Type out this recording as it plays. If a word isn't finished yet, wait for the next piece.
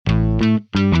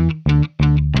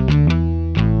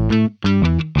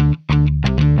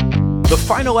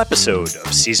final episode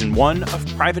of Season 1 of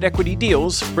Private Equity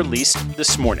Deals released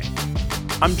this morning.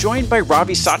 I'm joined by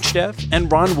Ravi Sachdev and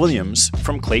Ron Williams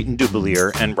from Clayton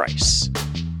Dubilier and Rice.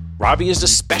 Ravi is a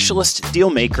specialist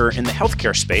dealmaker in the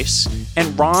healthcare space,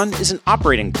 and Ron is an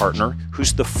operating partner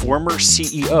who's the former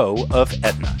CEO of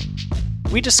Aetna.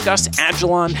 We discuss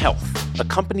Agilon Health, a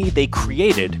company they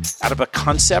created out of a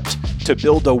concept to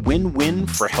build a win-win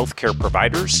for healthcare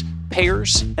providers,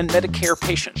 payers, and Medicare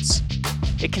patients.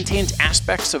 It contains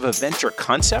aspects of a venture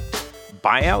concept,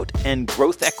 buyout, and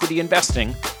growth equity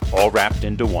investing, all wrapped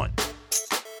into one.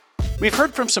 We've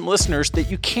heard from some listeners that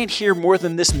you can't hear more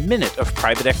than this minute of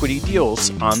private equity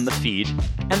deals on the feed,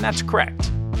 and that's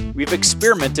correct. We've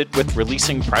experimented with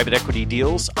releasing private equity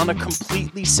deals on a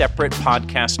completely separate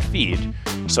podcast feed,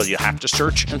 so you'll have to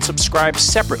search and subscribe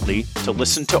separately to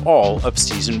listen to all of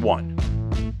Season 1.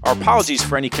 Our apologies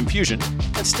for any confusion,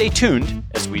 and stay tuned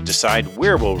as we decide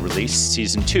where we'll release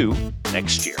Season 2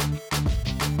 next year.